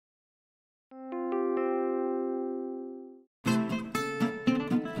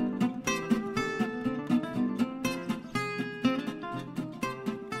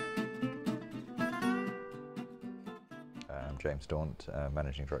James Daunt,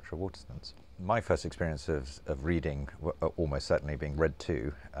 Managing Director of Waterstones. My first experience of reading, almost certainly being read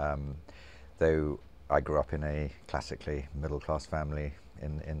to, though I grew up in a classically middle-class family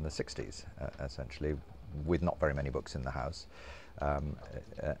in the 60s, essentially, with not very many books in the house.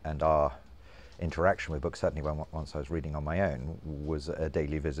 And our interaction with books, certainly once I was reading on my own, was a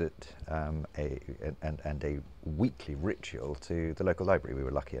daily visit and a weekly ritual to the local library. We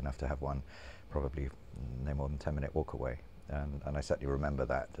were lucky enough to have one probably no more than 10-minute walk away. And I certainly remember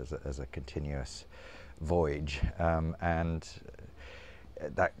that as a continuous voyage. And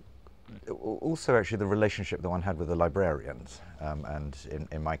that also actually the relationship that one had with the librarians. And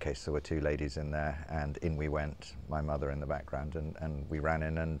in my case, there were two ladies in there, and in we went, my mother in the background, and we ran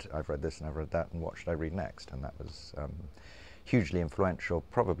in, and I've read this and I've read that, and what should I read next? And that was hugely influential,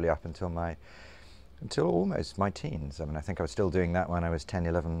 probably up until almost my teens. I mean, I think I was still doing that when I was 10,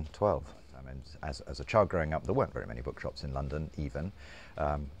 11, 12. I mean, as a child growing up, there weren't very many bookshops in London, even.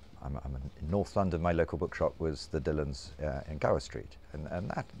 I'm in North London. My local bookshop was the Dillons in Gower Street, and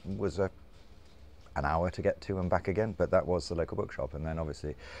that was an hour to get to and back again, but that was the local bookshop. And then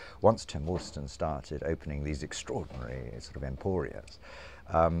obviously, once Tim Waterstone started opening these extraordinary sort of emporias,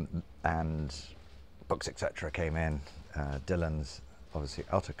 and Books Etc. came in, Dillons, obviously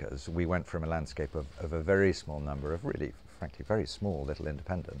Uticas, we went from a landscape of a very small number of really, frankly, very small little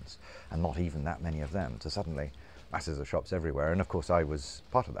independents, and not even that many of them, to suddenly masses of shops everywhere. And of course I was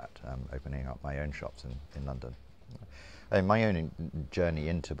part of that, opening up my own shops in London. And my own journey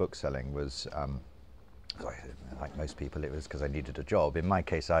into bookselling was, like most people, it was because I needed a job. In my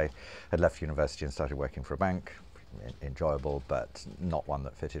case, I had left university and started working for a bank. Enjoyable, but not one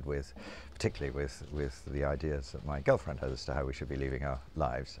that fitted particularly with the ideas that my girlfriend had as to how we should be leading our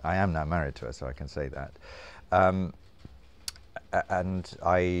lives. I am now married to her, so I can say that. And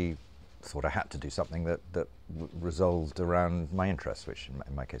I thought I had to do something that resolved around my interests, which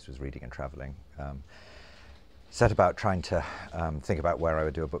in my case was reading and travelling. Set about trying to think about where I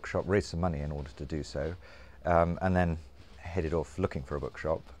would do a bookshop, raise some money in order to do so, and then headed off looking for a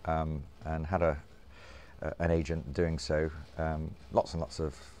bookshop, and had an agent doing so. Lots and lots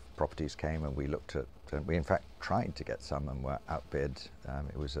of properties came, and we looked at, and we in fact tried to get some and were outbid.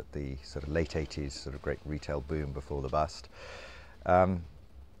 It was at the sort of late 80s, sort of great retail boom before the bust.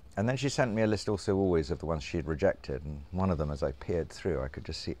 And then she sent me a list also always of the ones she had rejected, and one of them, as I peered through, I could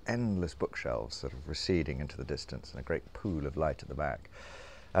just see endless bookshelves sort of receding into the distance and a great pool of light at the back.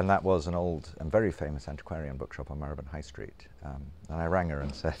 And that was an old and very famous antiquarian bookshop on Marylebone High Street. And I rang her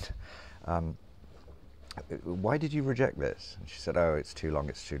and said, why did you reject this? And she said, oh, it's too long,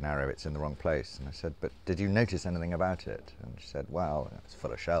 it's too narrow, it's in the wrong place. And I said, but did you notice anything about it? And she said, well, it's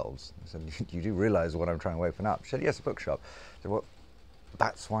full of shelves. I said, you do realise what I'm trying to open up? She said, yes, a bookshop. I said, well,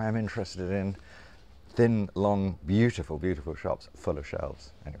 that's why I'm interested in thin, long, beautiful, beautiful shops full of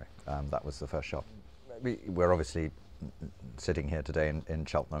shelves. Anyway, that was the first shop. We're obviously sitting here today in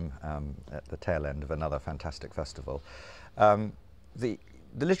Cheltenham at the tail end of another fantastic festival.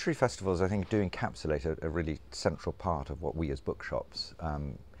 The literary festivals, I think, do encapsulate a really central part of what we as bookshops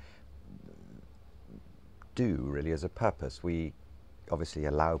do, really, as a purpose. We obviously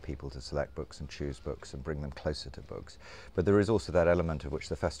allow people to select books and choose books and bring them closer to books. But there is also that element of which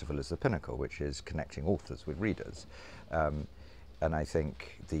the festival is the pinnacle, which is connecting authors with readers. And I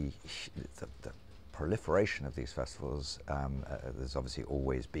think the proliferation of these festivals, there's obviously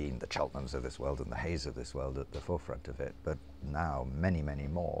always been the Cheltenhams of this world and the Hayes of this world at the forefront of it, but now many, many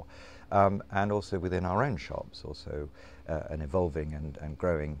more. And also within our own shops, also an evolving and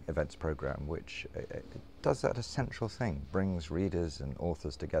growing events program, which does that essential thing, brings readers and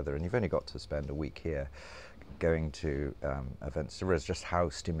authors together. And you've only got to spend a week here going to events to realize just how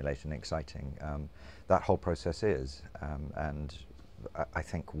stimulating and exciting that whole process is. And I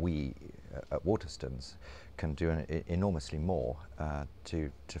think we at Waterstones can do enormously more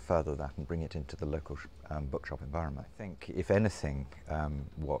to further that and bring it into the local bookshop environment. I think, if anything,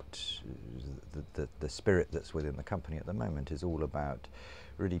 what the spirit that's within the company at the moment is all about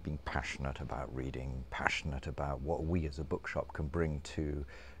really being passionate about reading, passionate about what we as a bookshop can bring to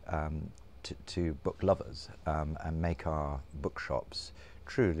book lovers, and make our bookshops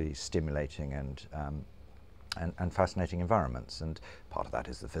truly stimulating and fascinating environments. And part of that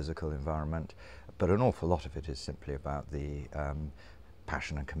is the physical environment, but an awful lot of it is simply about the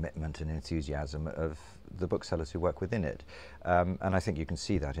passion and commitment and enthusiasm of the booksellers who work within it. And I think you can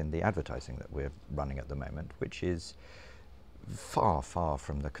see that in the advertising that we're running at the moment, which is far, far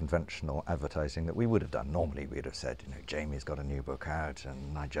from the conventional advertising that we would have done. Normally we'd have said, you know, Jamie's got a new book out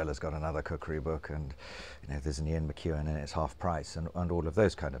and Nigella's got another cookery book, and you know, there's an Ian McEwan and it's half price, and all of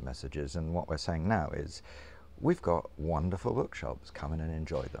those kind of messages. And what we're saying now is, We've got wonderful bookshops. Come in and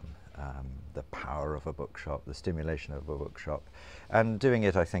enjoy them. The power of a bookshop, the stimulation of a bookshop, and doing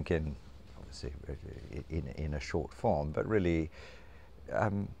it, I think, obviously in a short form, but really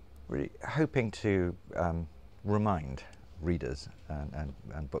hoping to remind readers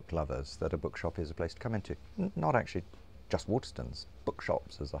and book lovers that a bookshop is a place to come into. Not actually just Waterstones,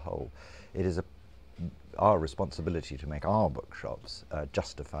 bookshops as a whole. It is our responsibility to make our bookshops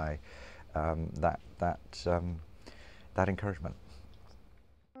justify that encouragement.